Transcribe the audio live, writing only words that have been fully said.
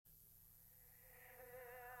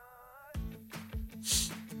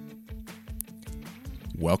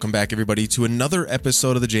Welcome back, everybody, to another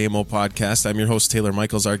episode of the JMO podcast. I'm your host, Taylor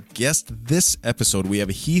Michaels. Our guest this episode, we have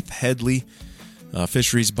Heath Headley,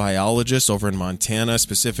 fisheries biologist over in Montana,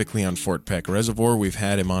 specifically on Fort Peck Reservoir. We've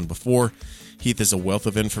had him on before. Heath is a wealth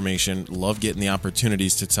of information. Love getting the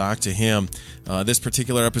opportunities to talk to him. This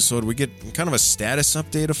particular episode, we get kind of a status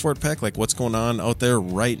update of Fort Peck, like what's going on out there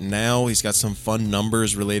right now. He's got some fun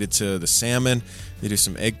numbers related to the salmon. They do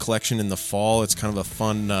some egg collection in the fall. It's kind of a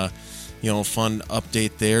fun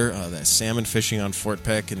update there. That salmon fishing on Fort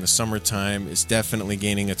Peck in the summertime is definitely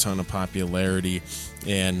gaining a ton of popularity,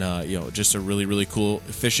 and just a really, really cool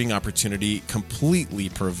fishing opportunity completely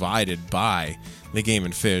provided by the Game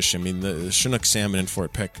and Fish. I mean, the Chinook salmon in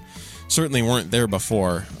Fort Peck certainly weren't there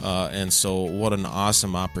before, and so what an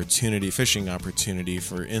awesome fishing opportunity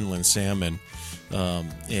for inland salmon.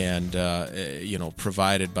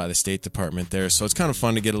 Provided by the State Department there. So it's kind of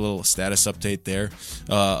fun to get a little status update there,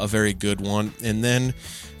 a very good one. And then,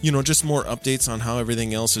 just more updates on how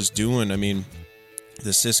everything else is doing. I mean,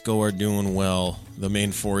 the Cisco are doing well, the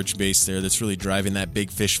main forage base there that's really driving that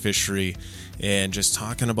big fish fishery, and just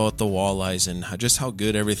talking about the walleyes and just how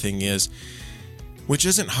good everything is, which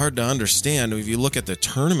isn't hard to understand if you look at the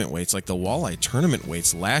tournament weights, like the walleye tournament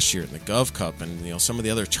weights last year in the Gov Cup, and some of the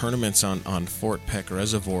other tournaments on Fort Peck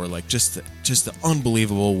Reservoir, like just the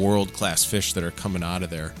unbelievable world-class fish that are coming out of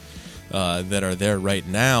there, that are there right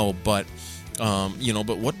now. But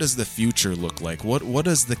but what does the future look like? What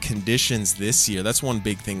is the conditions this year? That's one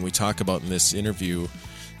big thing we talk about in this interview.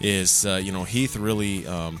 Is Heath really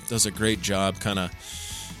does a great job, kind of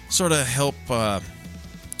sort of help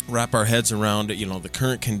wrap our heads around the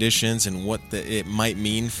current conditions and what it might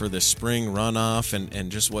mean for the spring runoff,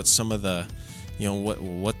 and just what some of the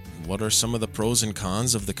what are some of the pros and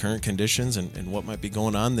cons of the current conditions, and what might be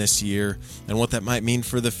going on this year, and what that might mean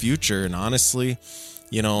for the future. And honestly,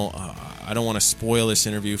 I don't want to spoil this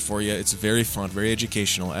interview for you. It's very fun, very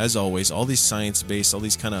educational, as always. All these science-based, all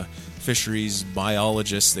these kind of fisheries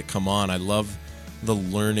biologists that come on, I love the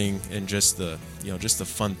learning and just the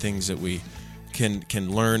fun things that we can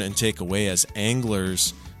learn and take away as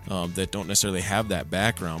anglers that don't necessarily have that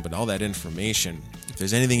background, but all that information. If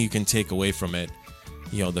there's anything you can take away from it,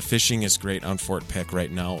 the fishing is great on Fort Peck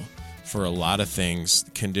right now for a lot of things.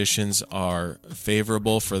 Conditions are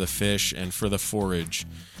favorable for the fish and for the forage,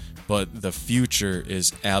 but the future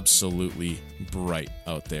is absolutely bright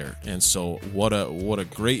out there. And so what a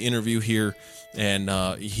great interview here, and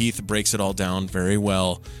Heath breaks it all down very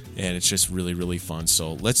well, and it's just really, really fun.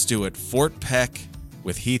 So let's do it. Fort Peck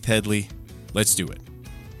with Heath Headley. Let's do it.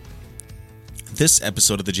 This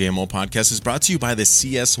episode of the JMO podcast is brought to you by the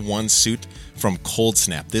CS1 suit from Cold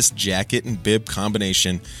Snap. This jacket and bib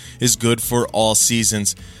combination is good for all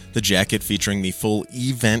seasons. The jacket featuring the full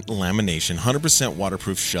event lamination, 100%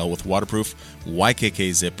 waterproof shell with waterproof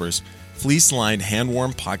YKK zippers, fleece-lined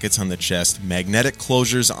hand-warm pockets on the chest, magnetic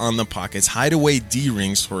closures on the pockets, hideaway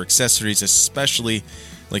D-rings for accessories, especially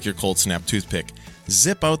like your Cold Snap toothpick.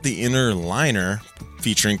 Zip out the inner liner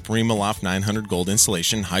featuring PrimaLoft 900 Gold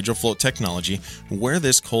insulation, HydroFloat technology. Wear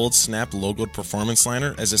this Cold Snap logoed performance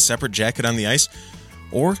liner as a separate jacket on the ice,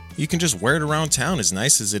 or you can just wear it around town, as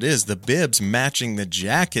nice as it is. The bibs matching the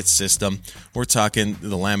jacket system. We're talking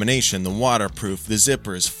the lamination, the waterproof, the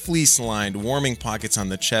zippers, fleece-lined, warming pockets on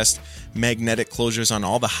the chest, magnetic closures on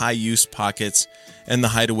all the high-use pockets, and the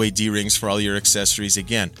hideaway D-rings for all your accessories.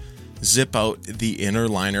 Again, zip out the inner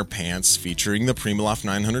liner pants featuring the PrimaLoft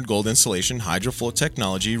 900 Gold insulation, HydroFloat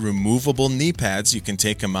technology, removable knee pads. You can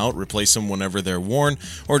take them out, replace them whenever they're worn,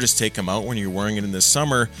 or just take them out when you're wearing it in the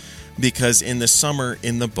summer, because in the summer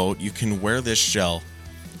in the boat you can wear this shell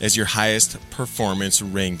as your highest performance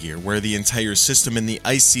rain gear. Wear the entire system in the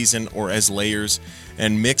ice season or as layers,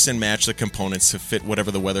 and mix and match the components to fit whatever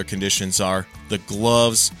the weather conditions are. The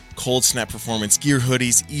gloves, Cold Snap performance gear,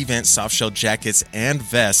 hoodies, event softshell jackets, and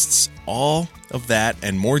vests, all of that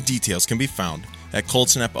and more details can be found at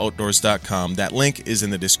coldsnapoutdoors.com. That link is in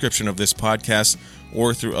the description of this podcast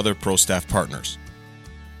or through other Pro Staff partners.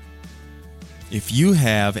 If you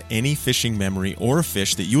have any fishing memory or a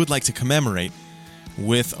fish that you would like to commemorate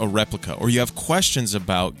with a replica, or you have questions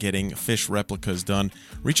about getting fish replicas done,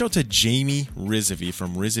 reach out to Jamie Rizavy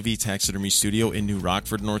from Rizavy Taxidermy Studio in New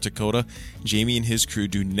Rockford, North Dakota. Jamie and his crew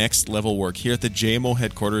do next level work here at the JMO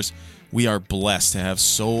headquarters. We are blessed to have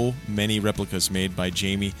so many replicas made by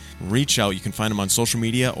Jamie. Reach out. You can find him on social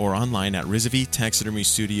media or online at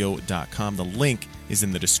RizavyTaxidermyStudio.com. The link is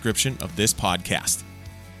in the description of this podcast.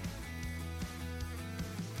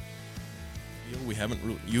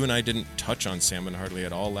 You and I didn't touch on salmon hardly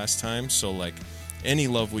at all last time, so any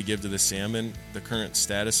love we give to the salmon, the current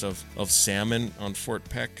status of salmon on Fort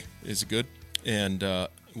Peck is good. and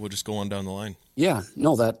we'll just go on down the line. Yeah,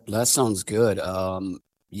 no, that sounds good.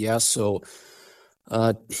 Yeah, so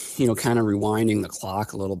uh, kind of rewinding the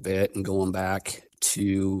clock a little bit and going back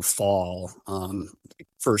to fall,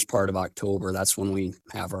 first part of October, that's when we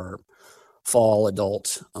have our fall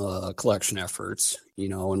adult collection efforts,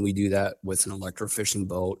 and we do that with an electrofishing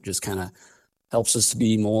boat, just kind of helps us to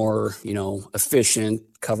be more, efficient,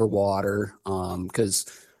 cover water. Because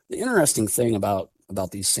the interesting thing about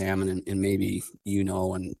these salmon, and maybe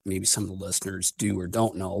and maybe some of the listeners do or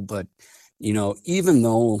don't know, but even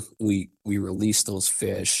though we release those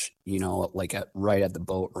fish, like right at the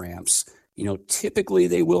boat ramps, typically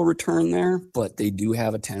they will return there, but they do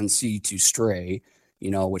have a tendency to stray,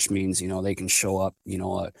 which means they can show up,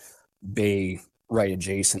 a bay right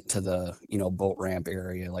adjacent to the boat ramp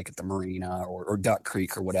area, like at the marina or Duck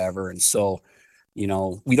Creek or whatever. And so we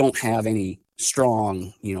don't have any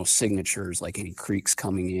strong signatures, like any creeks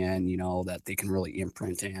coming in that they can really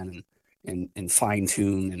imprint in and fine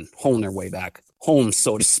tune and hone their way back home,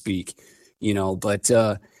 so to speak. But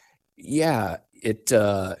yeah, it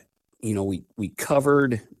we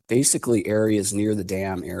covered basically areas near the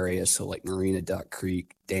dam area, so like Marina, Duck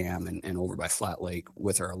Creek Dam, and over by Flat Lake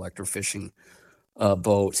with our electrofishing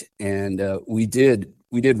boat. And we did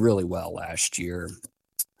really well last year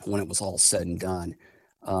when it was all said and done.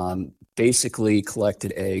 Basically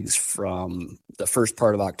collected eggs from the first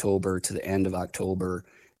part of October to the end of October,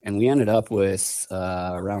 and we ended up with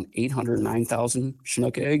around 809,000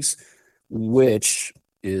 Chinook eggs, which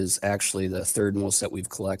is actually the third most that we've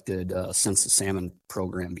collected since the salmon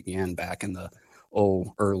program began back in the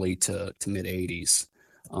early to mid 80s.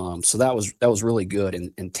 So that was really good,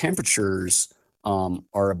 and temperatures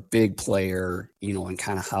are a big player, in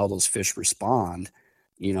kind of how those fish respond.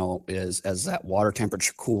 As that water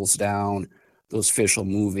temperature cools down, those fish will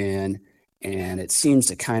move in, and it seems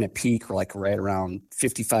to kind of peak like right around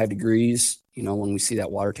 55 degrees. When we see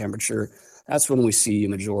that water temperature, that's when we see a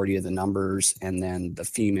majority of the numbers, and then the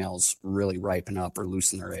females really ripen up or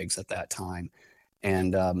loosen their eggs at that time.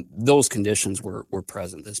 And those conditions were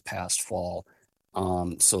present this past fall.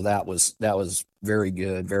 So that was very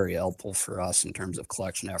good, very helpful for us in terms of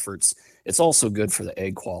collection efforts. It's also good for the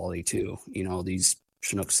egg quality too. These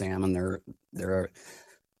Chinook salmon, they're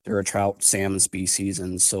a trout salmon species,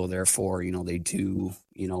 and so therefore, they do,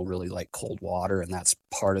 really like cold water, and that's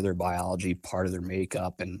part of their biology, part of their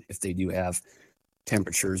makeup. And if they do have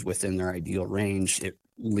temperatures within their ideal range, it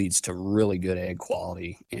leads to really good egg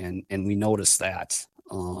quality. And we noticed that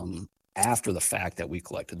after the fact that we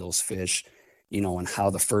collected those fish, and how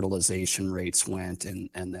the fertilization rates went, and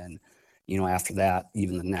then, after that,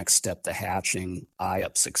 even the next step, the hatching, eye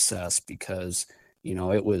up success, because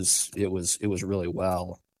it was really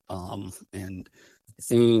well. And I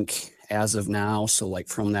think as of now, so like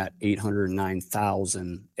from that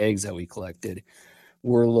 809,000 eggs that we collected,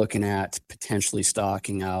 we're looking at potentially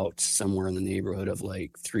stocking out somewhere in the neighborhood of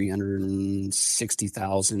like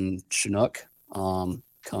 360,000 Chinook come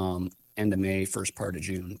end of May, first part of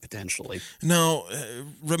June, potentially. Now,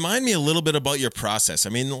 remind me a little bit about your process. I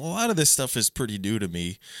mean, a lot of this stuff is pretty new to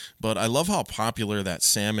me, but I love how popular that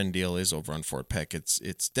salmon deal is over on Fort Peck.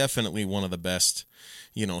 It's definitely one of the best,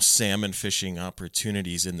 salmon fishing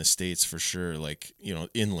opportunities in the States for sure. Like,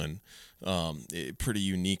 inland, pretty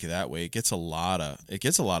unique that way. It gets a lot of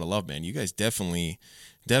love, man. You guys definitely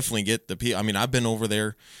get I mean, I've been over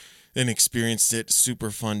there and experienced it.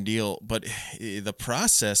 Super fun deal, but the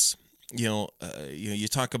process. You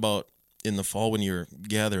talk about in the fall when you're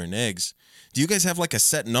gathering eggs. Do you guys have like a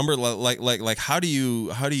set number? Like how do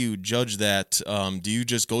you judge that? Do you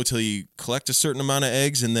just go till you collect a certain amount of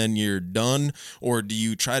eggs and then you're done, or do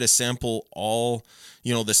you try to sample all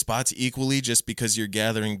the spots equally just because you're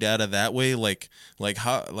gathering data that way?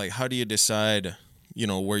 How do you decide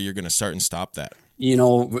where you're going to start and stop that?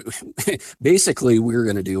 Basically, we're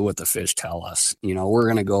going to do what the fish tell us. We're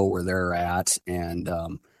going to go where they're at, and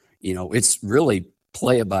it's really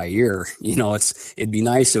play it by ear. It'd be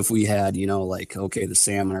nice if we had, like, okay, the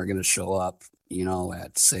salmon are going to show up,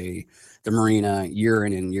 at say the marina year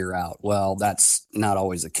in and year out. Well, that's not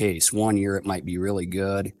always the case. One year it might be really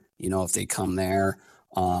good, if they come there.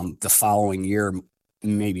 The following year,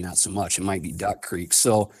 maybe not so much. It might be Duck Creek.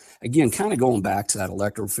 So again, kind of going back to that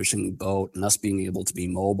electrofishing boat and us being able to be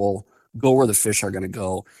mobile, go where the fish are going to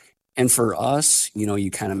go. And for us,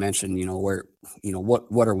 you kind of mentioned, where,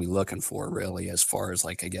 what are we looking for really, as far as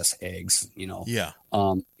like, I guess, eggs, Yeah.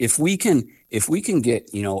 if we can get,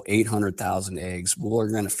 800,000 eggs, we're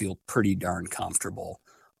going to feel pretty darn comfortable.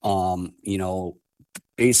 You know,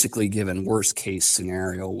 basically given worst case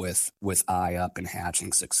scenario with eye up and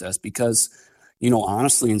hatching success, because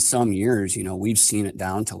Honestly, in some years, we've seen it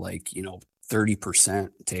down to like, 30%,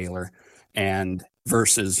 Taylor, and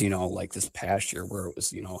versus, like this past year where it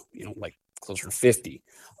was, like closer to 50.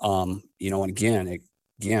 And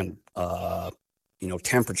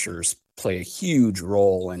temperatures play a huge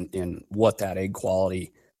role in what that egg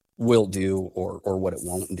quality will do or what it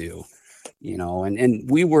won't do. And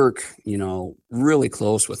we work, really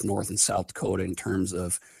close with North and South Dakota in terms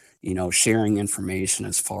of, sharing information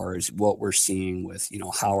as far as what we're seeing with,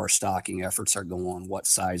 how our stocking efforts are going, what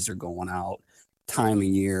size they're going out, time of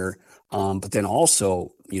year. But then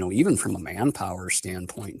also, even from a manpower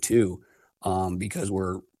standpoint too, because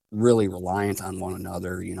we're really reliant on one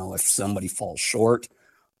another. If somebody falls short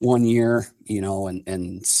one year,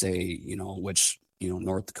 and say, which,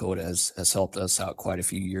 North Dakota has helped us out quite a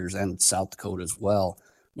few years, and South Dakota as well,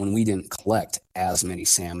 when we didn't collect as many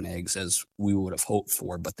salmon eggs as we would have hoped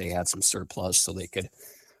for, but they had some surplus so they could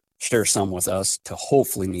share some with us to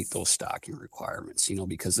hopefully meet those stocking requirements,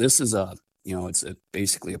 because this is it's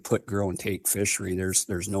basically a put, grow, and take fishery.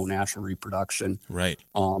 There's no natural reproduction. Right.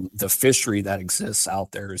 The fishery that exists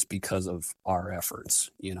out there is because of our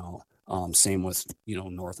efforts, same with,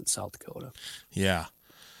 North and South Dakota. Yeah.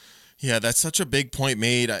 Yeah, that's such a big point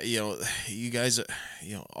made. You guys,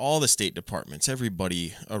 all the state departments,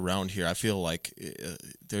 everybody around here, I feel like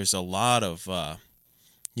there's a lot of,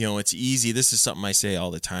 it's easy. This is something I say all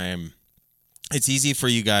the time. It's easy for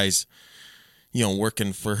you guys,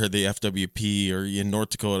 working for the FWP or in North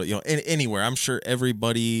Dakota, anywhere. I'm sure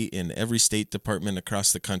everybody in every state department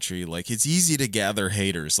across the country, like, it's easy to gather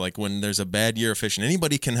haters. Like, when there's a bad year of fishing,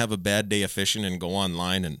 anybody can have a bad day of fishing and go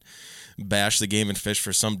online and bash the game and fish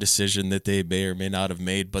for some decision that they may or may not have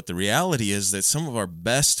made. But the reality is that some of our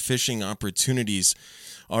best fishing opportunities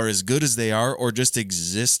are as good as they are, or just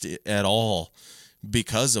exist at all,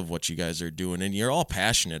 because of what you guys are doing, and you're all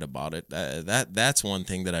passionate about it. That's one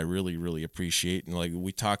thing that I really, really appreciate. And like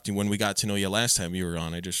we talked to when we got to know you last time you were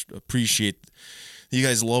on, I just appreciate you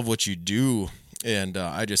guys love what you do, and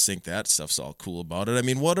I just think that stuff's all cool about it. I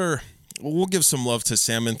mean, we'll give some love to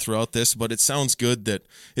salmon throughout this, but it sounds good that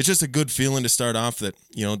it's just a good feeling to start off that,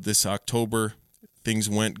 this October things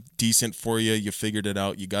went decent for you. You figured it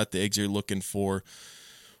out. You got the eggs you're looking for.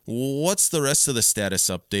 What's the rest of the status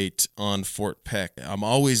update on Fort Peck? I'm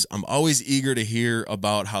always eager to hear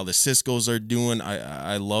about how the Cisco's are doing.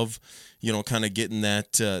 I love, kind of getting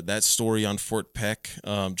that story on Fort Peck,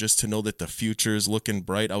 just to know that the future is looking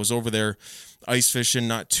bright. I was over there ice fishing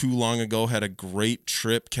not too long ago, had a great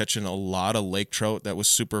trip catching a lot of lake trout. That was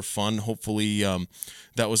super fun. Hopefully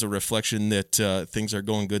that was a reflection that things are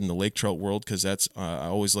going good in the lake trout world, because that's I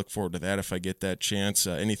always look forward to that if I get that chance.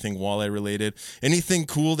 Anything walleye related, anything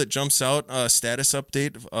cool that jumps out, status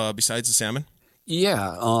update besides the salmon?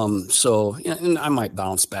 Yeah. And I might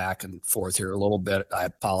bounce back and forth here a little bit. I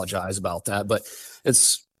apologize about that, but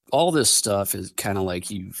it's all this stuff is kind of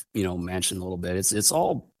like you've, mentioned a little bit. It's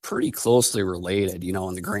all pretty closely related,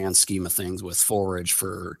 in the grand scheme of things with forage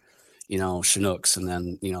for, Chinooks. And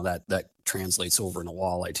then, that translates over into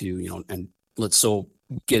walleye too, and so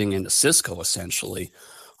getting into Cisco essentially,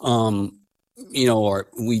 we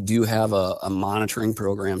do have a monitoring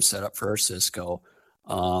program set up for our Cisco.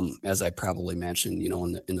 As I probably mentioned,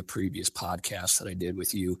 in the previous podcast that I did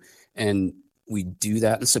with you, and we do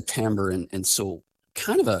that in September. And so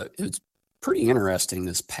it's pretty interesting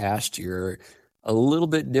this past year, a little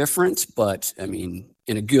bit different, but I mean,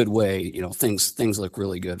 in a good way, things look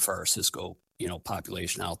really good for our Cisco,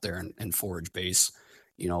 population out there and forage base,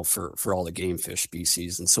 for all the game fish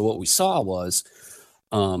species. And so what we saw was,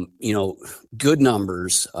 good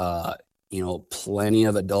numbers, plenty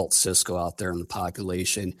of adult Cisco out there in the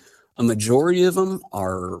population. A majority of them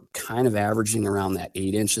are kind of averaging around that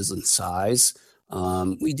 8 inches in size.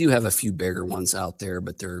 We do have a few bigger ones out there,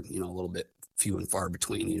 but they're, a little bit few and far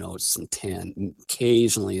between, some 10,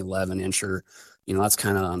 occasionally 11 incher, that's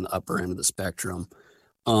kind of on the upper end of the spectrum.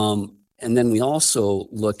 And then we also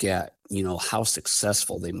look at, how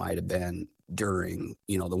successful they might have been during,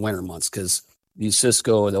 the winter months, because these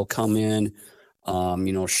Cisco, they'll come in,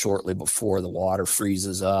 shortly before the water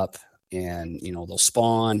freezes up, and, they'll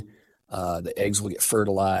spawn, the eggs will get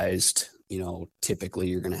fertilized. Typically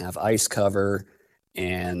you're going to have ice cover,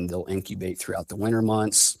 and they'll incubate throughout the winter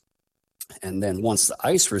months. And then once the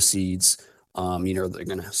ice recedes, they're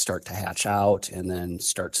going to start to hatch out and then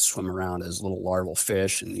start to swim around as little larval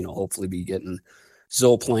fish, and, hopefully be getting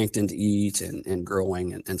zooplankton to eat and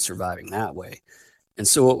growing and surviving that way. And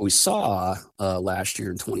so what we saw last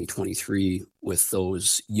year in 2023 with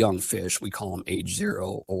those young fish, we call them age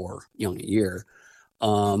 0 or young a year,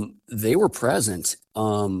 they were present.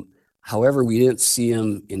 However, we didn't see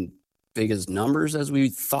them in big as numbers as we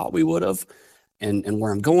thought we would have. And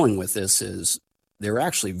where I'm going with this is they're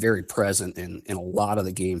actually very present in a lot of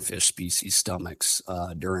the game fish species stomachs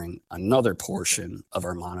during another portion of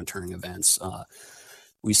our monitoring events.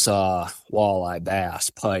 We saw walleye, bass,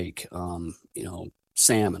 pike,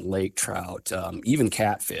 salmon, lake trout, even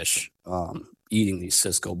catfish eating these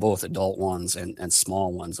Cisco, both adult ones and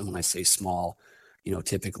small ones. And when I say small,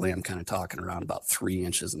 typically I'm kind of talking around about 3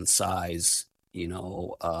 inches in size, in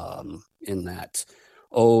that,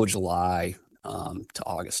 July to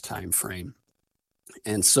August timeframe.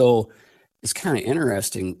 And so it's kind of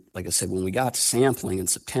interesting. Like I said, when we got to sampling in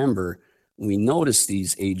September, we noticed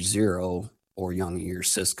these age 0 or young year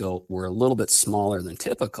Cisco were a little bit smaller than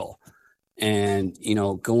typical. And,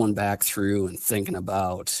 going back through and thinking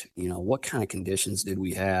about, what kind of conditions did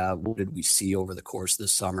we have? What did we see over the course of the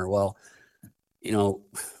summer? Well,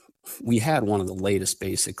 we had one of the latest,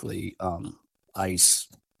 basically, ice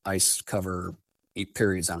cover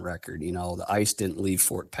periods on record. The ice didn't leave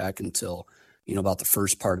Fort Peck until, about the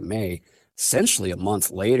first part of May, essentially a month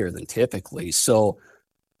later than typically. So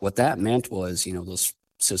what that meant was, those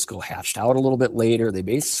Cisco hatched out a little bit later. They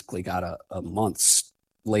basically got a month's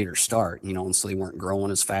later start, and so they weren't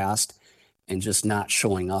growing as fast and just not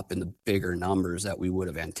showing up in the bigger numbers that we would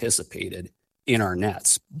have anticipated in our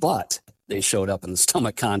nets. But they showed up in the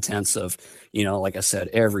stomach contents of, like I said,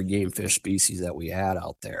 every game fish species that we had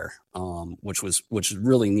out there, which is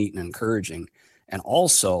really neat and encouraging. And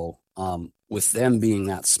also, with them being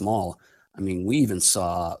that small, I mean, we even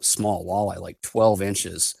saw small walleye, like 12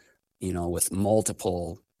 inches, with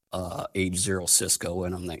multiple age 0 Cisco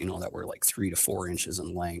in them that were like 3 to 4 inches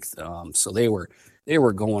in length. So they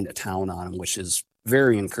were going to town on them, which is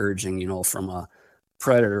very encouraging, from a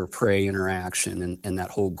predator prey interaction and that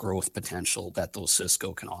whole growth potential that those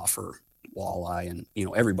Cisco can offer walleye and,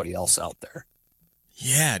 everybody else out there.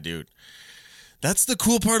 Yeah, dude. That's the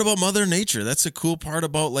cool part about Mother Nature. That's the cool part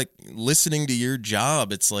about like listening to your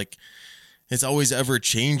job. It's like, it's always ever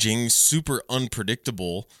changing, super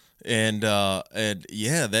unpredictable. And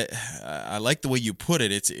yeah, that I like the way you put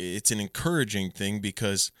it. It's an encouraging thing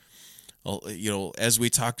because, as we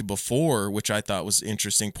talked before, which I thought was an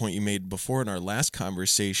interesting point you made before in our last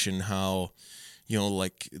conversation, how,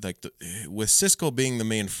 with Cisco being the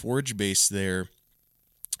main forage base there,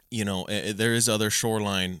 there is other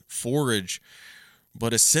shoreline forage,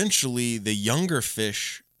 but essentially the younger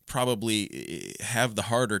fish probably have the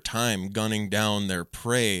harder time gunning down their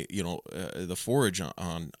prey, the forage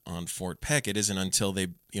on Fort Peck. It isn't until they,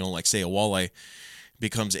 like say a walleye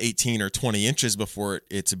becomes 18 or 20 inches before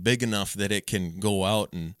it's big enough that it can go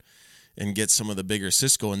out and get some of the bigger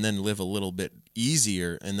Cisco and then live a little bit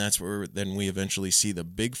easier. And that's where then we eventually see the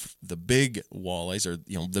big walleyes, or,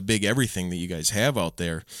 the big everything that you guys have out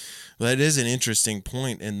there. But that is an interesting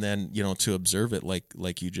point. And then, to observe it,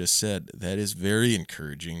 like you just said, that is very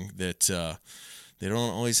encouraging that, they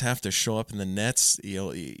don't always have to show up in the nets.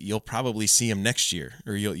 You'll probably see them next year,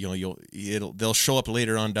 or they'll show up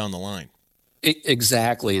later on down the line.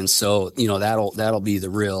 Exactly. And so, that'll be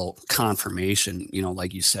the real confirmation,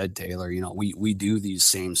 like you said, Taylor, we do these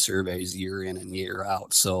same surveys year in and year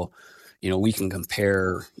out. So, we can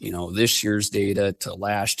compare, this year's data to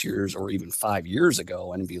last year's or even 5 years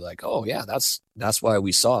ago and be like, oh yeah, that's why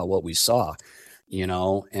we saw what we saw,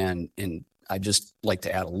 and I just like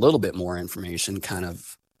to add a little bit more information, kind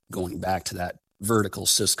of going back to that vertical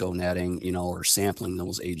Cisco netting, or sampling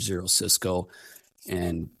those age 0 Cisco,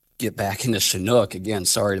 and get back into Chinook again.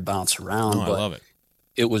 Sorry to bounce around, but I love it.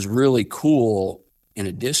 It was really cool. In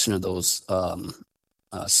addition to those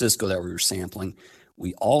Cisco that we were sampling,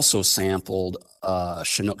 we also sampled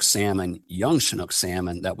Chinook salmon, young Chinook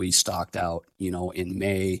salmon that we stocked out, in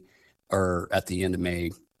May, or at the end of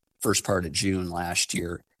May, first part of June last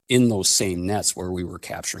year, in those same nets where we were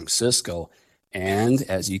capturing Cisco. And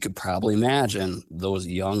as you could probably imagine, those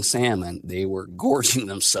young salmon, they were gorging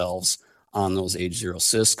themselves on those age 0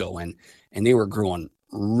 Cisco, and they were growing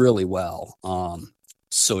really well.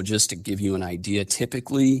 So just to give you an idea,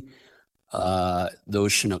 typically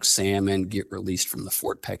those Chinook salmon get released from the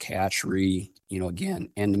Fort Peck hatchery, again,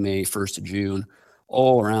 end of May, 1st of June,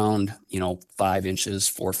 all around, 5 inches,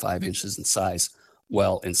 4 or 5 inches in size.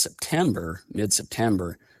 Well, in September,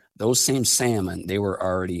 mid-September, those same salmon, they were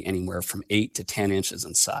already anywhere from 8 to 10 inches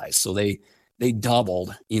in size. So they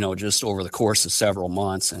doubled, just over the course of several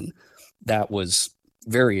months. And that was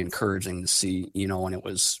very encouraging to see, and it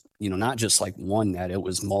was, not just like one net, it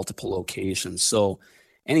was multiple locations. So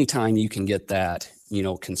anytime you can get that,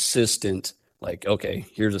 consistent, like, okay,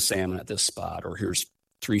 here's a salmon at this spot, or here's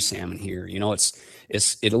 3 salmon here,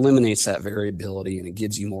 it eliminates that variability, and it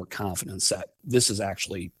gives you more confidence that this is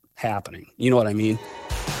actually happening. You know what I mean?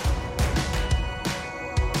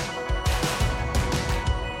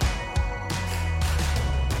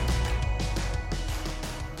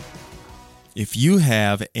 If you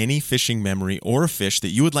have any fishing memory or a fish that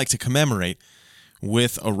you would like to commemorate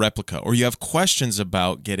with a replica, or you have questions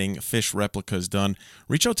about getting fish replicas done,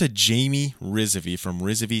 reach out to Jamie Rizavy from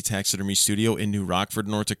Rizavy Taxidermy Studio in New Rockford,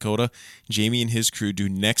 North Dakota. Jamie and his crew do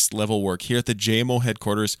next level work here at the JMO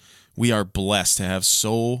headquarters. We are blessed to have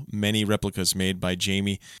so many replicas made by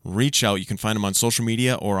Jamie. Reach out. You can find him on social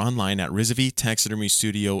media or online at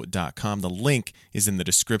rizavytaxidermystudio.com. The link is in the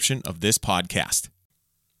description of this podcast.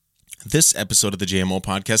 This episode of the JMO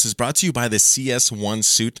podcast is brought to you by the CS1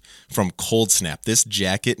 suit from Cold Snap. This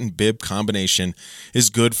jacket and bib combination is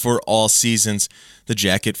good for all seasons. The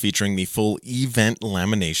jacket featuring the full event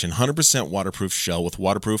lamination, 100% waterproof shell with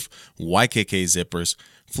waterproof YKK zippers,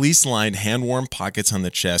 fleece-lined hand-warm pockets on the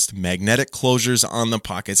chest, magnetic closures on the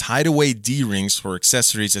pockets, hideaway D-rings for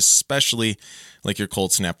accessories, especially like your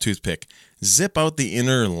Cold Snap toothpick. Zip out the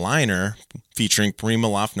inner liner featuring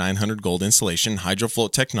PrimaLoft 900 gold insulation,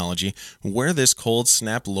 HydroFloat technology. Wear this Cold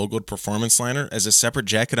Snap logoed performance liner as a separate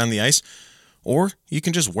jacket on the ice, or you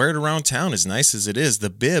can just wear it around town as nice as it is. The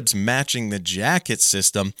bibs matching the jacket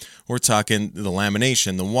system. We're talking the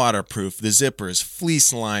lamination, the waterproof, the zippers,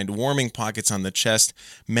 fleece-lined, warming pockets on the chest,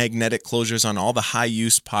 magnetic closures on all the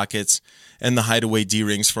high-use pockets, and the hideaway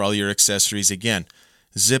D-rings for all your accessories. Again,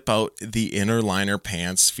 zip out the inner liner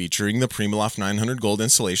pants featuring the PrimaLoft 900 gold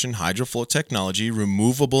insulation, HydroFloat technology,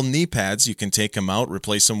 removable knee pads. You can take them out,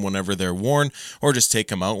 replace them whenever they're worn, or just take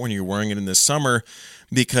them out when you're wearing it in the summer,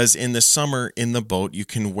 because in the summer in the boat, you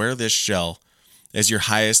can wear this shell as your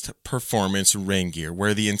highest performance rain gear.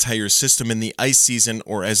 Wear the entire system in the ice season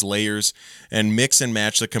or as layers and mix and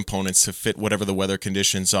match the components to fit whatever the weather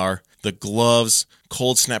conditions are. The gloves,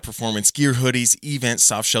 Cold Snap Performance gear, hoodies, event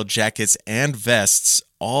soft shell jackets, and vests,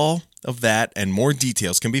 all of that and more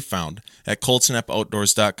details can be found at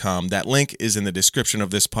coldsnapoutdoors.com. That link is in the description of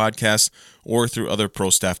this podcast or through other Pro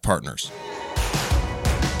Staff partners.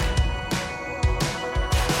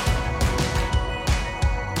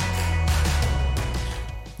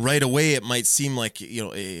 Right away, it might seem like,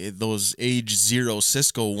 those age 0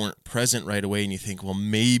 Cisco weren't present right away, and you think, well,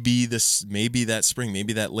 maybe that spring,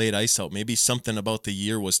 maybe that late ice out, maybe something about the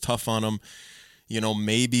year was tough on them.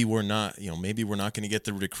 Maybe we're not going to get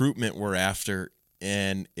the recruitment we're after,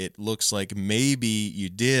 and it looks like maybe you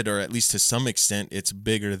did, or at least to some extent, it's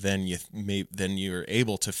bigger than you're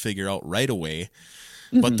able to figure out right away.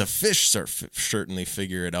 But the fish certainly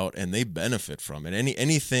figure it out, and they benefit from it.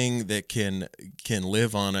 Anything that can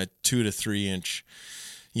live on a 2 to 3 inch,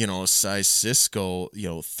 size Cisco,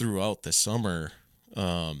 throughout the summer,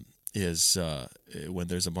 is when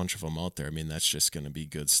there's a bunch of them out there. I mean, that's just going to be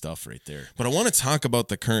good stuff right there. But I want to talk about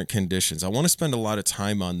the current conditions. I want to spend a lot of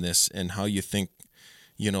time on this and how you think,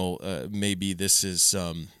 maybe this is,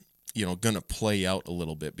 going to play out a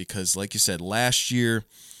little bit, because like you said, last year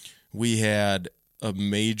we had a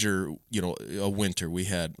major, a winter. We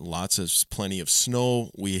had plenty of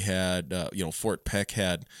snow. We had, Fort Peck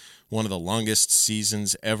had one of the longest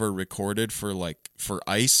seasons ever recorded for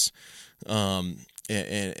ice.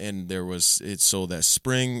 And there was, so that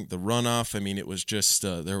spring, the runoff, I mean, it was just,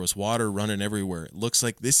 there was water running everywhere. It looks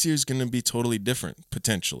like this year's going to be totally different,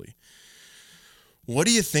 potentially. What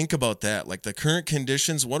do you think about that? Like the current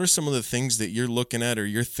conditions, what are some of the things that you're looking at or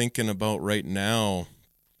you're thinking about right now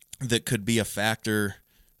that could be a factor,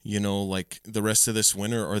 like the rest of this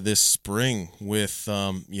winter or this spring with,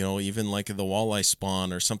 even like the walleye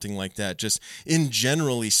spawn or something like that? Just in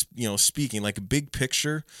generally, speaking, like a big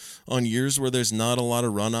picture on years where there's not a lot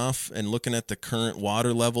of runoff, and looking at the current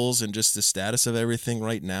water levels and just the status of everything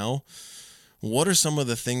right now. What are some of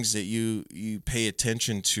the things that you pay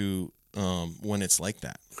attention to when it's like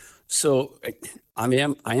that? So I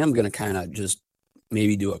am going to kind of just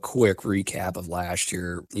maybe do a quick recap of last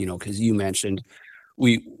year, because you mentioned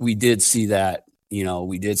we did see that,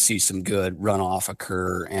 we did see some good runoff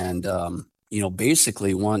occur. And,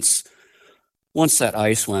 basically once that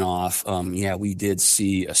ice went off, we did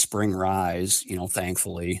see a spring rise,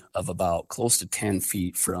 thankfully, of about close to 10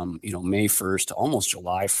 feet from, May 1st to almost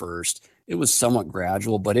July 1st. It was somewhat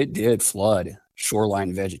gradual, but it did flood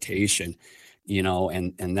shoreline vegetation.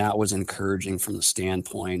 And that was encouraging from the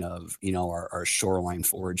standpoint of, our shoreline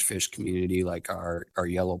forage fish community, like our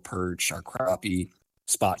yellow perch, our crappie,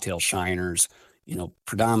 spot-tail shiners,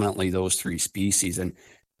 predominantly those 3 species. And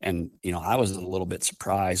I was a little bit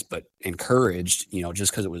surprised, but encouraged,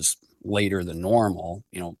 just because it was later than normal,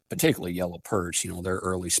 particularly yellow perch, they're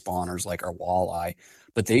early spawners like our walleye.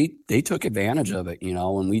 but they took advantage of it,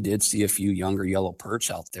 and we did see a few younger yellow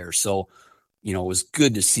perch out there. So, it was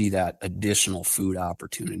good to see that additional food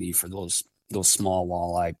opportunity for those small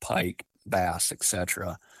walleye, pike, bass,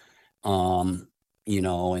 etc. And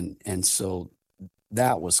so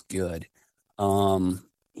that was good. Um,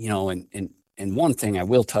 and one thing I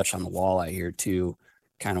will touch on the walleye here too,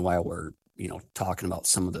 kind of while we're, talking about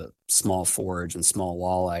some of the small forage and small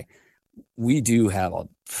walleye. We do have a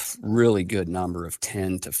really good number of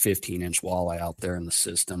 10 to 15-inch walleye out there in the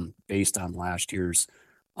system based on last year's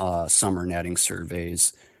summer netting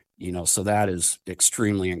surveys. So that is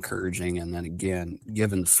extremely encouraging. And then again,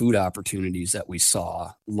 given the food opportunities that we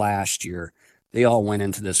saw last year, they all went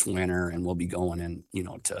into this winter and will be going in,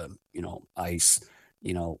 to, ice,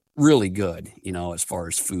 really good, as far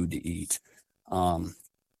as food to eat.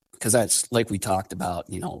 Because that's like we talked about,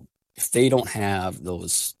 if they don't have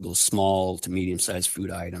those small to medium sized food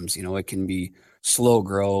items, it can be slow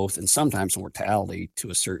growth and sometimes mortality to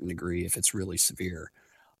a certain degree if it's really severe.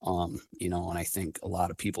 And I think a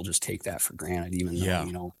lot of people just take that for granted, even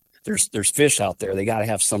though, there's fish out there. They got to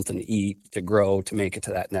have something to eat, to grow, to make it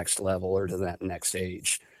to that next level or to that next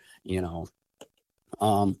age,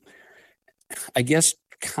 I guess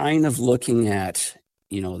kind of looking at,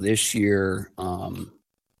 this year,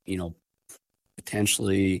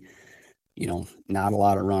 potentially, not a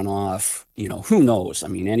lot of runoff, who knows? I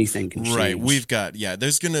mean, anything can change. Right. We've got,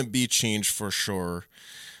 there's going to be change for sure.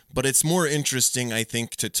 But it's more interesting, I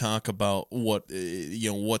think, to talk about what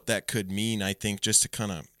that could mean, I think, just to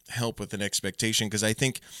kind of help with an expectation. Because I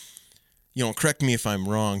think, correct me if I'm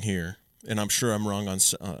wrong here, and I'm sure I'm wrong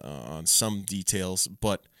on some details,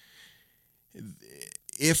 but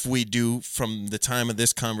if we do, from the time of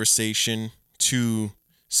this conversation to,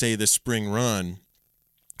 say, the spring run,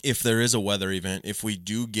 if there is a weather event, if we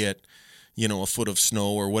do get a foot of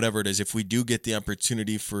snow or whatever it is, if we do get the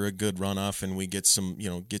opportunity for a good runoff and we get some,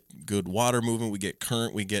 get good water movement, we get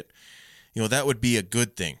current, we get, that would be a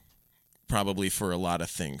good thing probably for a lot of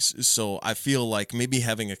things. So I feel like maybe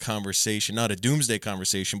having a conversation, not a doomsday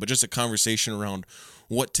conversation, but just a conversation around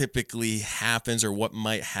what typically happens or what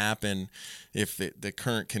might happen if the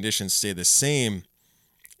current conditions stay the same.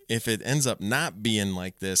 If it ends up not being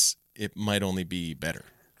like this, it might only be better.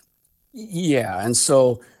 Yeah. And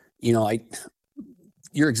so,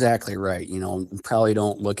 you're exactly right. Probably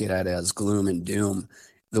don't look at it as gloom and doom.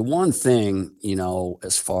 The one thing,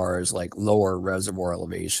 as far as like lower reservoir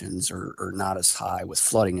elevations or not as high with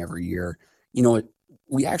flooding every year,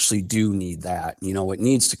 we actually do need that. It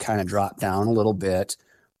needs to kind of drop down a little bit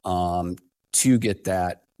to get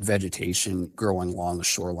that vegetation growing along the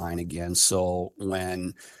shoreline again. So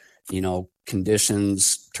when,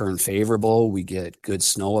 conditions turn favorable, we get good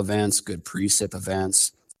snow events, good precip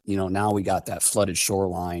events. Now we got that flooded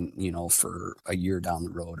shoreline, for a year down the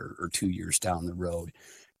road or 2 years down the road,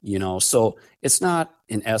 so it's not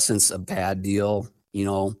in essence a bad deal,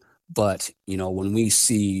 but, when we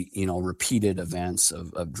see, repeated events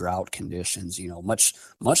of drought conditions,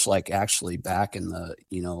 much like actually back in the,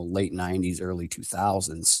 late 90s, early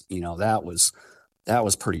 2000s, that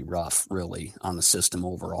was pretty rough really on the system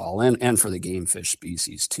overall and for the game fish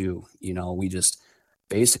species too. We just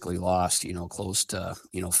basically lost, close to,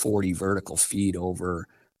 40 vertical feet over,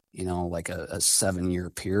 like a 7-year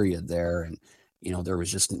period there. And, there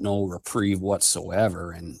was just no reprieve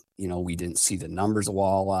whatsoever. And, we didn't see the numbers of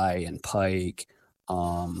walleye and pike.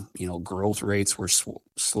 Growth rates were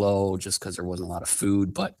slow just because there wasn't a lot of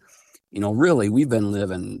food. But, really we've been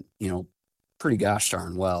living, pretty gosh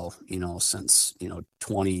darn well, since,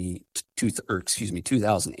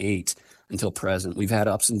 2008 until present. We've had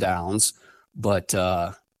ups and downs, but,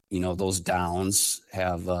 those downs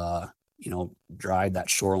have, dried that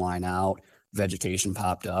shoreline out, vegetation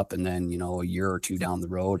popped up, and then, a year or two down the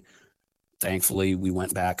road, thankfully we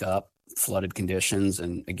went back up, flooded conditions,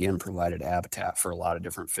 and again, provided habitat for a lot of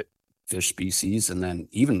different fish species, and then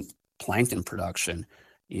even plankton production.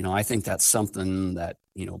 I think that's something that,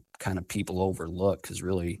 kind of people overlook because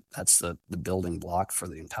really that's the building block for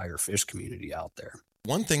the entire fish community out there.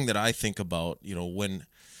 One thing that I think about, when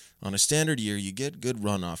on a standard year you get good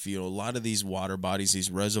runoff, a lot of these water bodies,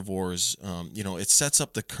 these reservoirs, it sets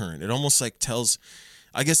up the current. It almost like tells,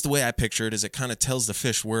 I guess the way I picture it is it kind of tells the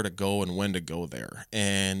fish where to go and when to go there.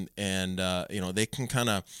 And they can kind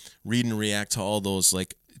of read and react to all those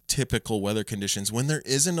like typical weather conditions when there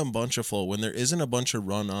isn't a bunch of flow, when there isn't a bunch of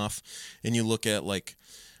runoff, and you look at like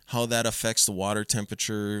how that affects the water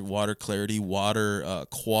temperature, water clarity, water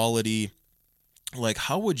quality, like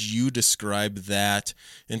how would you describe that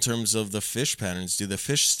in terms of the fish patterns? Do the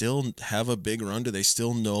fish still have a big run? Do they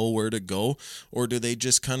still know where to go, or do they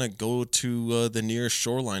just kind of go to the nearest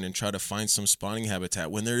shoreline and try to find some spawning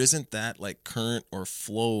habitat when there isn't that like current or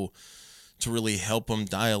flow to really help them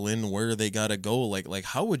dial in where they got to go? Like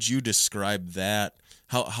how would you describe that,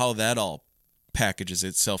 how that all packages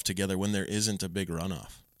itself together when there isn't a big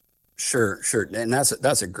runoff? Sure, sure. And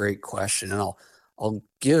that's a great question. And I'll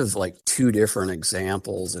give like two different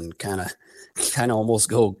examples and kind of almost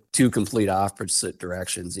go two complete opposite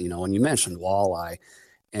directions, you know. And you mentioned walleye.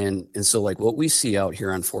 And so like what we see out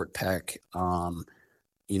here on Fort Peck,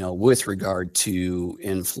 you know, with regard to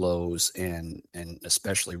inflows and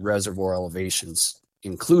especially reservoir elevations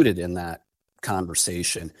included in that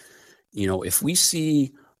conversation, you know, if we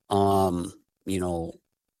see you know,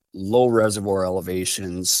 low reservoir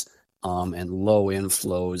elevations and low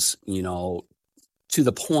inflows, you know, to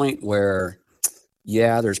the point where,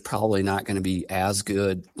 yeah, there's probably not going to be as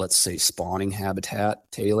good, let's say, spawning habitat,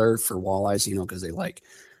 Taylor, for walleyes, you know, because they like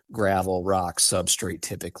gravel, rock, substrate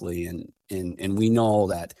typically. And we know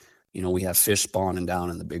that, you know, we have fish spawning down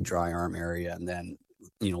in the Big Dry Arm area and then,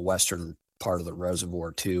 you know, western part of the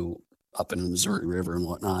reservoir too, up in the Missouri River and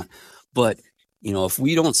whatnot. But, you know, if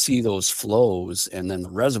we don't see those flows and then the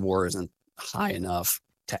reservoir isn't high enough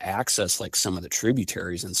to access like some of the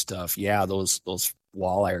tributaries and stuff, yeah, those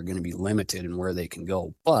walleye are going to be limited in where they can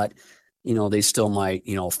go. But, you know, they still might,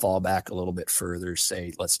 you know, fall back a little bit further.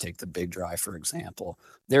 Say, let's take the Big Dry, for example.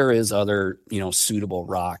 There is other, you know, suitable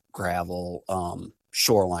rock, gravel,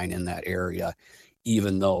 shoreline in that area,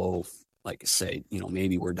 even though, like I say, you know,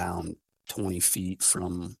 maybe we're down 20 feet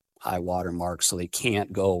from high water mark, so they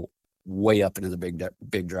can't go way up into the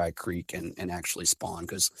Big Dry Creek and actually spawn,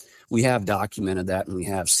 because we have documented that and we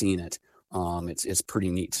have seen it. It's pretty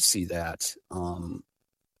neat to see that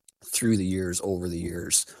through the years, over the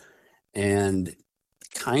years. And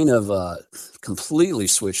kind of completely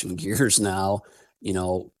switching gears now, you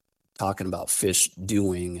know, talking about fish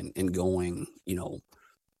doing and going, you know,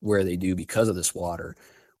 where they do because of this water.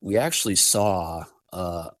 We actually saw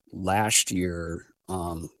last year,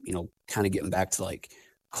 you know, kind of getting back to like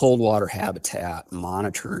cold water habitat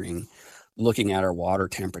monitoring, looking at our water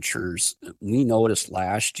temperatures. We noticed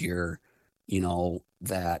last year, you know,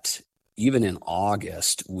 that even in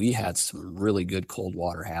August, we had some really good cold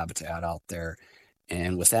water habitat out there.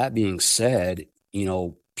 And with that being said, you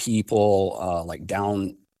know, people like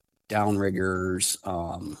downriggers,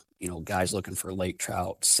 you know, guys looking for lake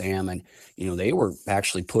trout, salmon, you know, they were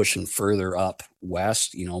actually pushing further up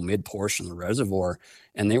west, you know, mid portion of the reservoir,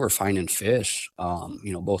 and they were finding fish,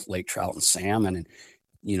 you know, both lake trout and salmon. And,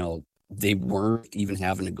 you know, they weren't even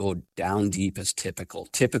having to go down deep as typical.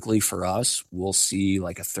 Typically for us, we'll see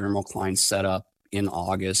like a thermocline setup in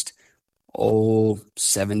August,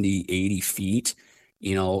 70, 80 feet.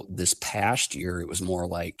 You know, this past year, it was more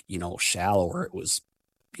like, you know, shallower. It was,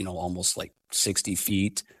 you know, almost like 60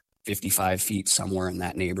 feet, 55 feet, somewhere in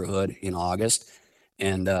that neighborhood in August.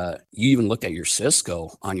 And you even looked at your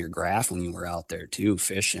Cisco on your graph when you were out there too,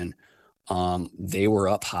 fishing. They were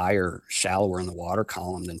up higher, shallower in the water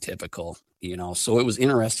column than typical, you know. So it was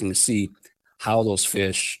interesting to see how those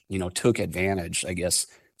fish, you know, took advantage, I guess,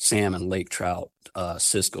 salmon, lake trout,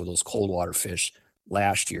 Cisco, those cold water fish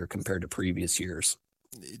last year compared to previous years.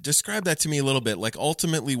 Describe that to me a little bit. Like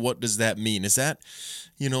ultimately, what does that mean? Is that,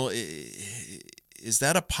 you know, is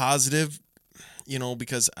that a positive? You know,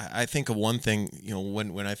 because I think of one thing, you know,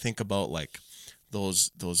 when I think about like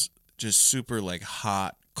those just super like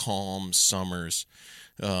hot, calm summers,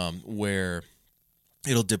 where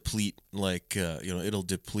it'll deplete like you know, it'll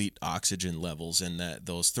deplete oxygen levels, and that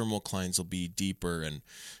those thermoclines will be deeper,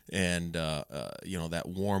 and you know, that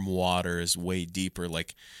warm water is way deeper.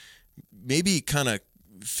 Like maybe kind of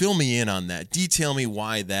fill me in on that. Detail me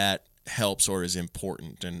why that helps or is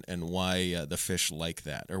important, and why the fish like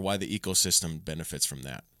that, or why the ecosystem benefits from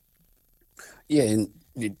that. Yeah, and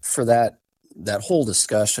for that whole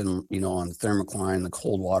discussion, you know, on thermocline, the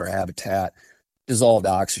cold water habitat, dissolved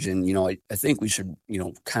oxygen, you know, I think we should, you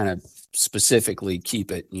know, kind of specifically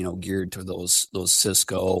keep it, you know, geared to those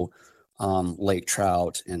Cisco, lake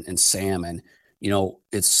trout and salmon. You know,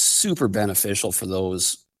 it's super beneficial for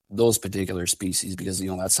those particular species because, you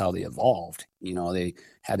know, that's how they evolved. You know, they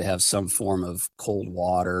had to have some form of cold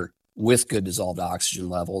water with good dissolved oxygen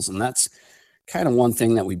levels. And that's kind of one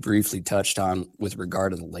thing that we briefly touched on with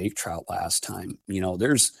regard to the lake trout last time. You know,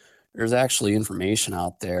 there's actually information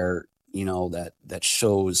out there, you know, that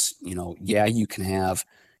shows, you know, yeah, you can have,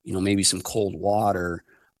 you know, maybe some cold water,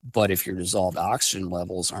 but if your dissolved oxygen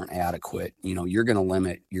levels aren't adequate, you know, you're going to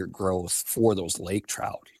limit your growth for those lake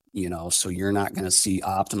trout. so you're not going to see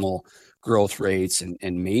optimal growth rates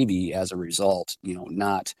and maybe as a result,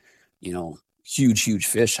 not, huge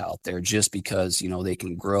fish out there just because, they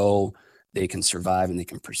can grow, they can survive and they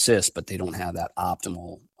can persist, but they don't have that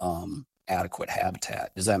optimal, adequate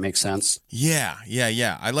habitat. Does that make sense? Yeah.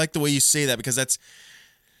 I like the way you say that, because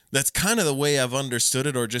that's kind of the way I've understood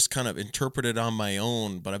it, or just kind of interpreted on my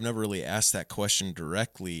own, but I've never really asked that question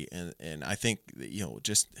directly. And I think,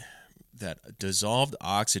 just that dissolved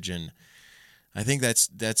oxygen, I think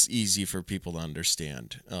that's easy for people to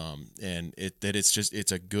understand. And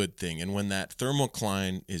it's a good thing. And when that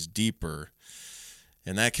thermocline is deeper,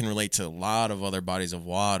 and that can relate to a lot of other bodies of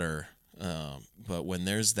water, but when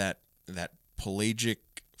there's that pelagic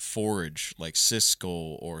forage like cisco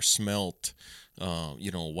or smelt,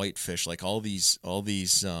 whitefish, like all these all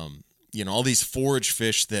these forage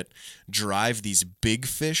fish that drive these big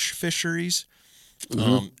fish fisheries.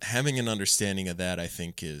 Having an understanding of that, I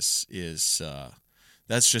think, is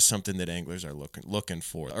that's just something that anglers are looking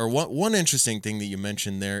for. Or one interesting thing that you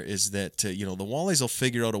mentioned there is that the walleyes will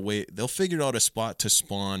figure out a way. They'll figure out a spot to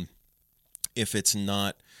spawn if it's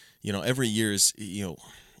not, every year's,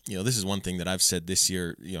 this is one thing that I've said this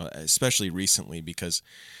year, especially recently, because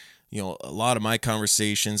a lot of my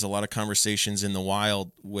conversations, a lot of conversations in the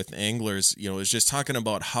wild with anglers, is just talking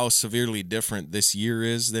about how severely different this year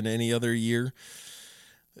is than any other year.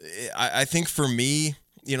 I think for me,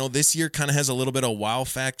 this year kind of has a little bit of wow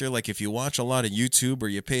factor. Like if you watch a lot of YouTube or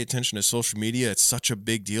you pay attention to social media, it's such a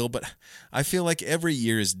big deal. But I feel like every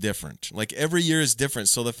year is different.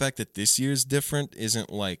 So the fact that this year is different isn't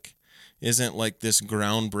like this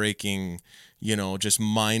groundbreaking, just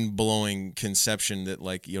mind-blowing conception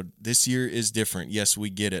that this year is different. Yes, we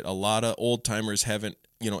get it. A lot of old timers haven't,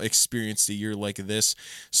 experienced a year like this.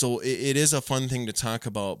 So it is a fun thing to talk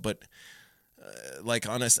about, but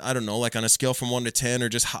on a scale from 1 to 10, or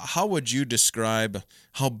just how would you describe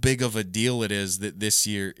how big of a deal it is that this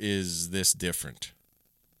year is this different?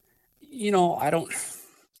 I don't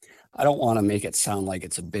want to make it sound like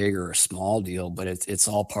it's a big or a small deal, but it's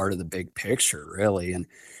all part of the big picture, really. And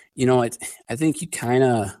I think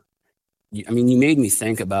you made me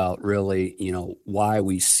think about really, why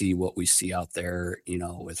we see what we see out there,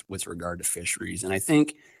 with regard to fisheries. And I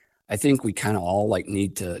think we kind of all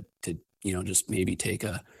need to just maybe take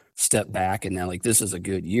a step back and now this is a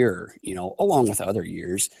good year, along with other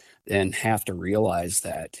years, and have to realize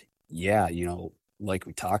that, yeah, like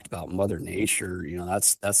we talked about, Mother Nature,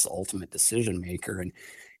 that's the ultimate decision maker. And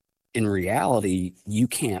in reality, you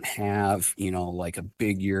can't have, a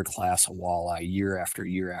big year class of walleye year after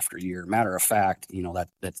year after year. Matter of fact,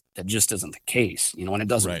 that just isn't the case, and it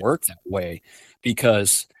doesn't Right. work that way,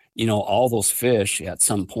 because, all those fish at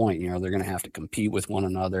some point, they're going to have to compete with one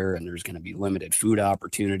another, and there's going to be limited food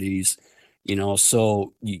opportunities,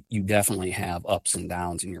 so you definitely have ups and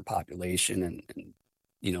downs in your population, and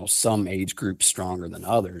some age groups stronger than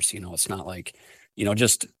others. It's not like,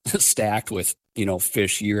 just stacked with,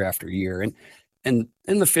 fish year after year. And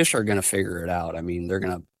the fish are going to figure it out. I mean, they're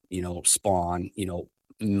going to, spawn,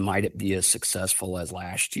 might it be as successful as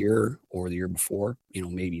last year or the year before?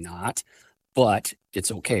 Maybe not, but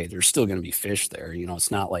it's okay. There's still going to be fish there.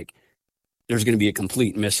 It's not like there's going to be a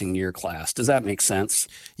complete missing year class. Does that make sense?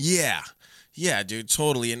 Yeah, dude,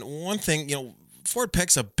 totally. And one thing, Fort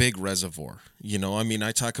Peck's a big reservoir.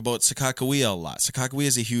 I talk about Sakakawea a lot. Sakakawea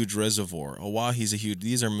is a huge reservoir. Oahu's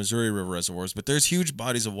these are Missouri River reservoirs, but there's huge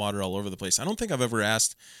bodies of water all over the place. I don't think I've ever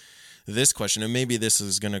asked this question, and maybe this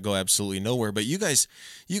is going to go absolutely nowhere, but you guys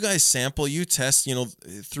sample, you test,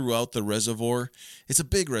 throughout the reservoir. It's a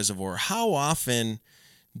big reservoir. How often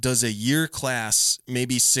does a year class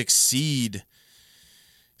maybe succeed,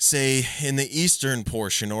 say, in the eastern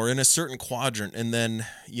portion or in a certain quadrant, and then,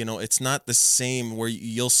 it's not the same, where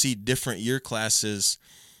you'll see different year classes,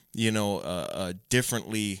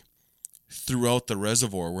 differently throughout the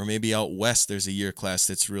reservoir, where maybe out west there's a year class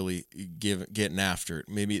that's really getting after it,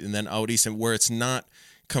 maybe, and then out east, and where it's not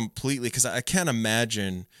completely, because I can't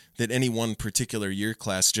imagine that any one particular year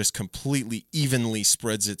class just completely evenly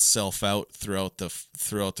spreads itself out throughout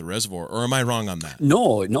the reservoir. Or am I wrong on that?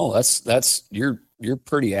 No, that's you're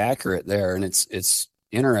pretty accurate there, and it's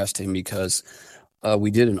interesting because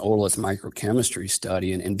we did an otolith microchemistry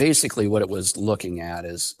study, and basically what it was looking at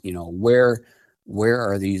is, where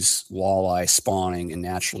are these walleye spawning and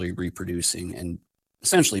naturally reproducing and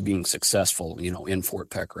essentially being successful, in Fort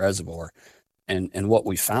Peck Reservoir. And what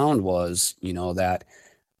we found was, that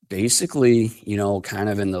basically, kind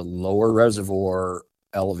of in the lower reservoir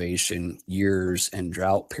elevation years and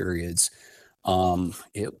drought periods,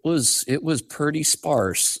 it was pretty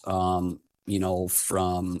sparse, from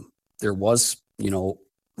there was,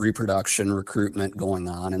 reproduction recruitment going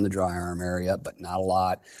on in the dry arm area, but not a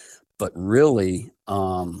lot. But really,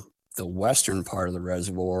 the western part of the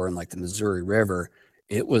reservoir and like the Missouri River,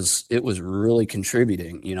 it was really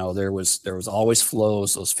contributing. There was always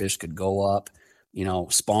flows. Those fish could go up,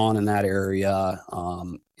 spawn in that area,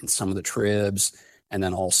 in some of the tribs. And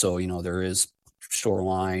then also, there is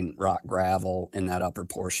shoreline rock gravel in that upper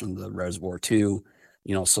portion of the reservoir too.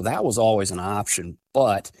 So that was always an option.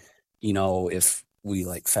 But, if we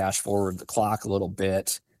like fast forward the clock a little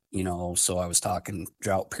bit, so I was talking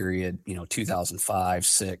drought period, 2005,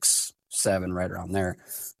 6, 7, right around there.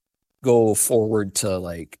 Go forward to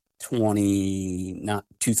like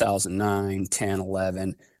 2009, 10,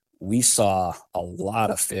 11. We saw a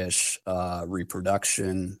lot of fish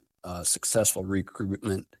reproduction, successful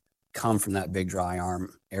recruitment come from that big dry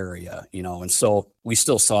arm area, and so we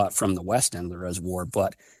still saw it from the west end of the reservoir,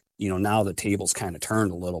 but now the table's kind of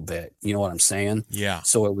turned a little bit. You know what I'm saying? Yeah.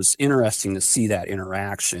 So it was interesting to see that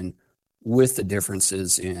interaction with the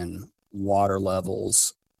differences in water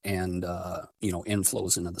levels and,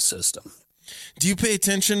 inflows into the system. Do you pay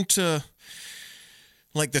attention to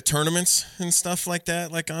like the tournaments and stuff like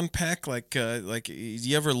that, like on Peck? Like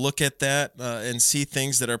you ever look at that and see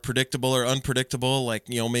things that are predictable or unpredictable? Like,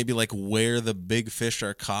 maybe like where the big fish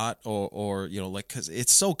are caught or like, cause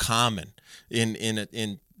it's so common in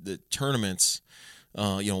the tournaments,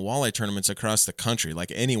 walleye tournaments across the country,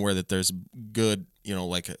 like anywhere that there's good,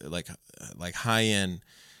 like high end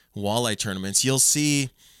walleye tournaments, you'll see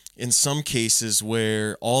in some cases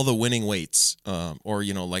where all the winning weights, or,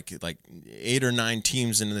 like 8 or 9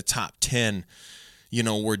 teams in the top 10,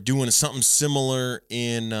 we're doing something similar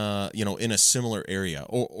in, in a similar area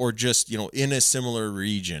or just, in a similar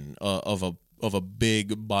region of a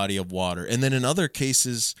big body of water. And then in other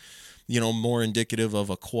cases, more indicative of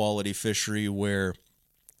a quality fishery where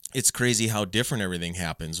it's crazy how different everything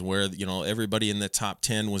happens, where, everybody in the top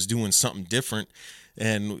 10 was doing something different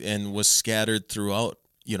and was scattered throughout,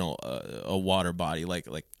 a water body. Like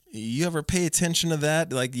you ever pay attention to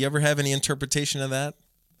that? Like, do you ever have any interpretation of that?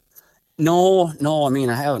 No, I mean,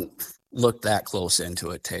 I haven't looked that close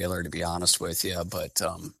into it, Taylor, to be honest with you, but,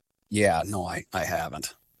 yeah, no, I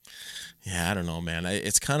haven't. Yeah, I don't know, man.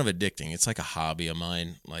 It's kind of addicting. It's like a hobby of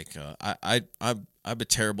mine. Like, I'm a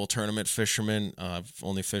terrible tournament fisherman. I've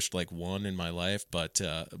only fished like one in my life, but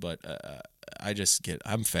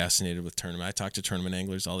I'm fascinated with tournament. I talk to tournament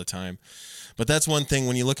anglers all the time, but that's one thing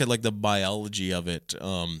when you look at like the biology of it,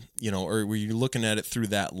 or where you're looking at it through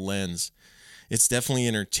that lens, it's definitely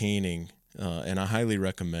entertaining. And I highly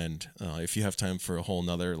recommend, if you have time for a whole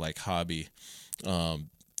nother like hobby,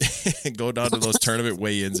 go down to those tournament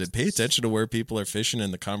weigh-ins and pay attention to where people are fishing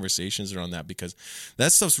and the conversations around that, because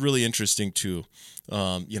that stuff's really interesting too.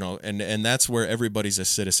 And that's where everybody's a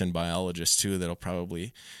citizen biologist too. That'll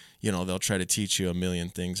probably, they'll try to teach you a million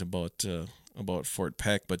things about Fort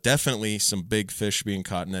Peck, but definitely some big fish being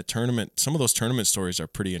caught in that tournament. Some of those tournament stories are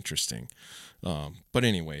pretty interesting. But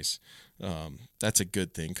anyways, that's a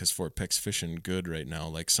good thing because Fort Peck's fishing good right now.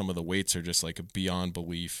 Like some of the weights are just like beyond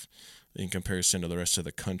belief in comparison to the rest of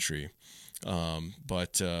the country.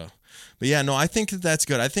 But yeah, no, I think that's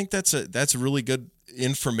good. I think that's really good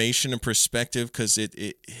information and perspective, because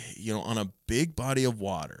it on a big body of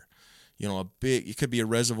water, it could be a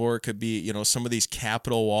reservoir, it could be, some of these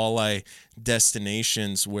capital walleye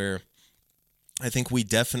destinations where I think we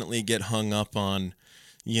definitely get hung up on,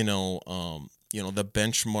 the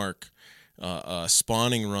benchmark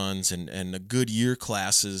spawning runs and the good year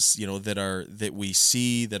classes, that we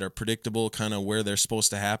see that are predictable, kind of where they're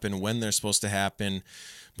supposed to happen, when they're supposed to happen.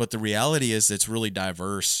 But the reality is it's really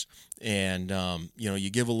diverse, and you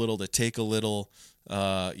give a little to take a little,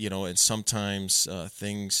 and sometimes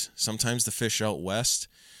sometimes the fish out west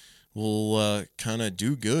will kind of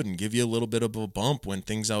do good and give you a little bit of a bump when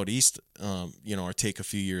things out east, or take a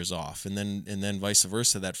few years off, and then vice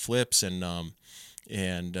versa, that flips, and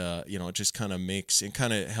it just kind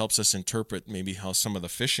of helps us interpret maybe how some of the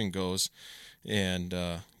fishing goes. And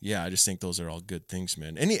I just think those are all good things,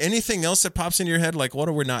 man. Anything else that pops into your head? Like, what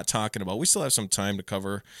are we not talking about? We still have some time to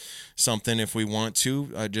cover something if we want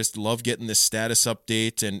to. I just love getting this status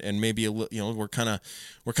update, and maybe we're kind of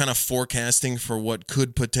forecasting for what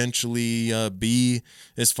could potentially be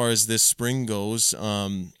as far as this spring goes.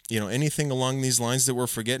 Anything along these lines that we're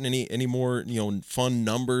forgetting? Any more fun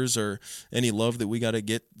numbers or any love that we got to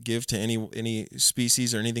give to any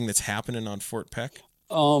species or anything that's happening on Fort Peck?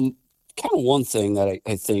 Kind of one thing that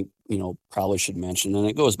I think, probably should mention, and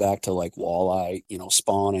it goes back to like walleye,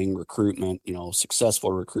 spawning, recruitment,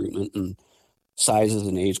 successful recruitment and sizes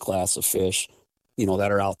and age class of fish,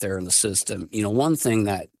 that are out there in the system. One thing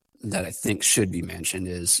that that I think should be mentioned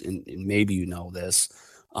is, and maybe you know this,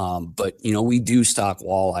 but we do stock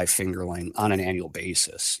walleye fingerling on an annual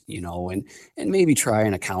basis, and maybe try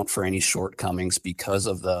and account for any shortcomings because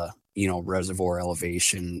of the reservoir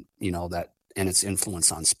elevation, that and its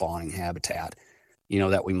influence on spawning habitat,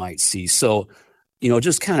 that we might see. So,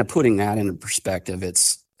 just kind of putting that into perspective,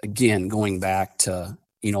 it's again going back to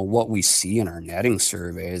what we see in our netting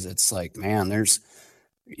surveys. It's like, man, there's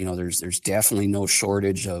definitely no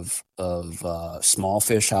shortage of small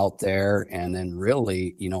fish out there. And then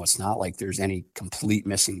really, it's not like there's any complete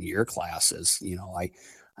missing year classes.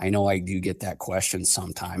 I know I do get that question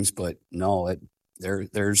sometimes, but no,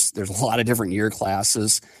 there's a lot of different year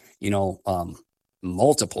classes,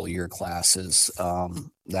 multiple year classes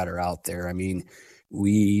that are out there. I mean,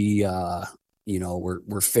 we're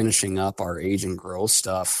finishing up our age and growth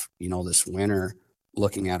stuff, this winter,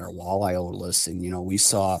 looking at our walleye otoliths, and we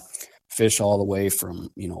saw fish all the way from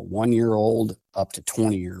 1 year old up to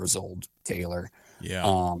 20 years old, Taylor.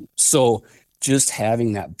 Yeah. So just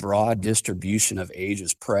having that broad distribution of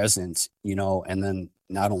ages present, and then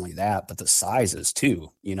not only that, but the sizes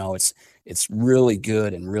too. It's really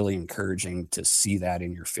good and really encouraging to see that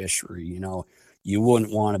in your fishery. You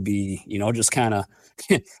wouldn't want to be just kind of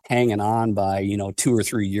hanging on by 2 or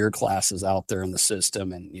 3 year classes out there in the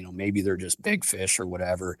system, and maybe they're just big fish or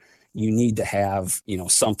whatever. You need to have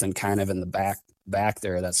something kind of in the back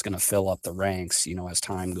there that's going to fill up the ranks as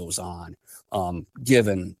time goes on,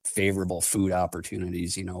 given favorable food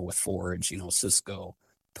opportunities with forage, Cisco,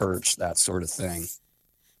 perch, that sort of thing.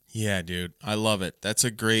 Yeah, dude, I love it. That's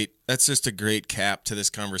just a great cap to this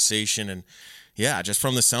conversation. And yeah, just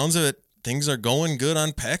from the sounds of it, things are going good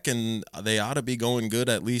on Peck, and they ought to be going good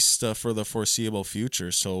at least for the foreseeable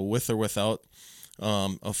future. So with or without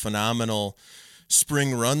a phenomenal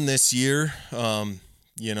spring run this year,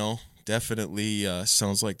 definitely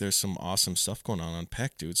sounds like there's some awesome stuff going on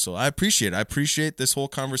Peck, dude. So I appreciate this whole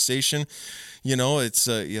conversation. It's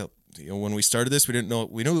when we started this, we didn't know,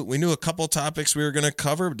 we knew a couple topics we were going to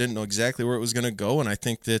cover, but didn't know exactly where it was going to go. And I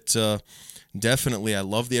think that definitely, I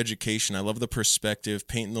love the education. I love the perspective,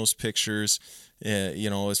 painting those pictures,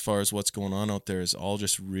 as far as what's going on out there is all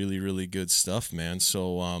just really, really good stuff, man.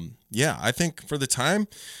 So, I think for the time,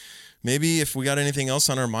 maybe if we got anything else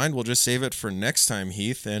on our mind, we'll just save it for next time,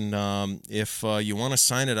 Heath. And if you want to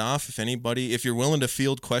sign it off, if you're willing to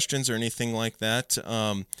field questions or anything like that,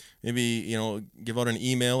 maybe, give out an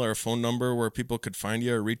email or a phone number where people could find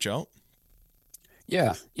you or reach out.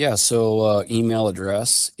 Yeah. So email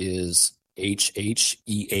address is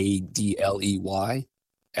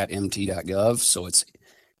headley@mt.gov. So it's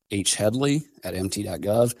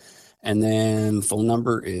headley@mt.gov. And then phone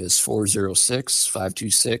number is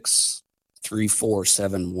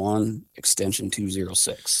 406-526-3471, extension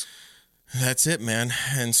 206. That's it, man.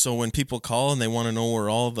 And so when people call and they want to know where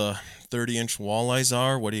all the 30-inch walleyes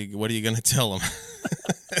are, what are you going to tell them?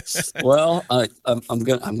 Well, I'm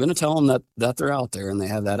gonna tell them that they're out there and they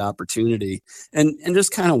have that opportunity. And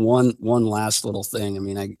just kind of one last little thing. I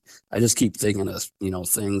mean, I just keep thinking of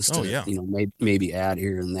things to maybe add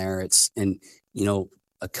here and there.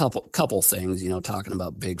 A couple things. Talking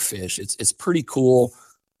about big fish. It's pretty cool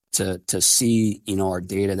to see our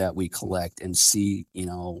data that we collect and see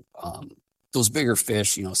those bigger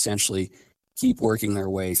fish essentially keep working their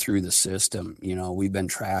way through the system. We've been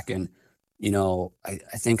tracking.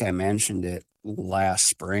 I think I mentioned it last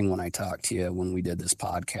spring when I talked to you when we did this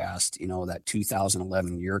podcast, that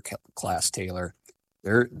 2011 year class, Taylor,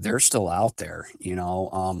 they're still out there.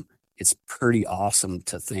 It's pretty awesome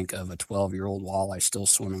to think of a 12-year-old walleye still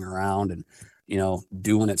swimming around and,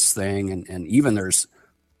 doing its thing. And even there's,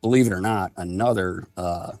 believe it or not, another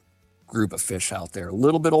group of fish out there, a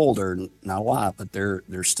little bit older, not a lot, but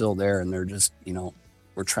they're still there, and they're just,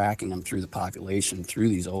 we're tracking them through the population, through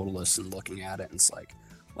these otoliths, and looking at it, and it's like,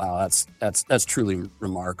 wow, that's truly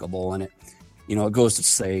remarkable. And it goes to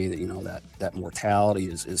say that that mortality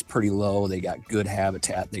is pretty low. They got good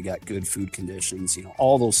habitat, they got good food conditions,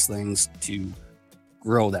 all those things to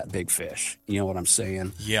grow that big fish. You know what I'm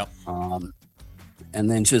saying? Yep. And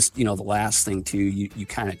then just the last thing too, you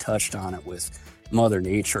kind of touched on it with Mother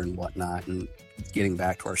Nature and whatnot, and getting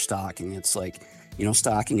back to our stocking. It's like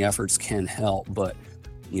stocking efforts can help, but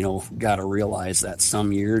got to realize that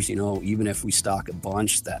some years, even if we stock a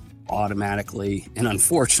bunch, that automatically and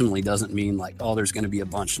unfortunately doesn't mean like, oh, there's going to be a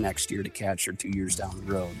bunch next year to catch or 2 years down the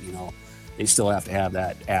road. They still have to have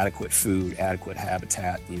that adequate food, adequate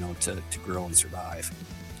habitat, to grow and survive.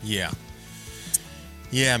 Yeah,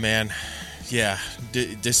 man. yeah,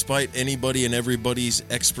 despite anybody and everybody's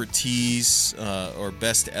expertise or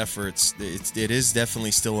best efforts, it is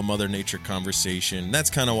definitely still a Mother Nature conversation. That's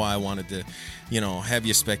kind of why I wanted to, have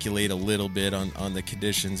you speculate a little bit on the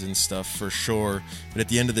conditions and stuff for sure. But at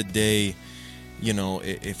the end of the day,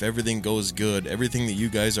 if everything goes good, everything that you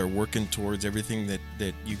guys are working towards, everything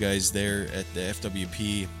that you guys there at the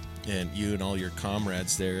FWP and you and all your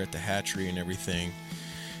comrades there at the hatchery and everything,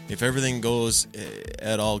 if everything goes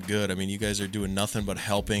at all good, I mean, you guys are doing nothing but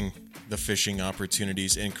helping the fishing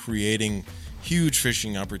opportunities and creating huge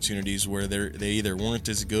fishing opportunities where they either weren't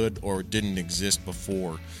as good or didn't exist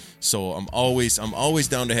before. So I'm always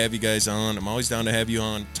down to have you guys on. I'm always down to have you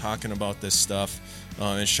on talking about this stuff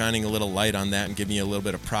and shining a little light on that and giving you a little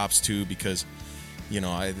bit of props too, because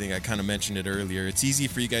I think I kind of mentioned it earlier. It's easy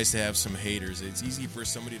for you guys to have some haters. It's easy for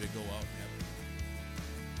somebody to go out and have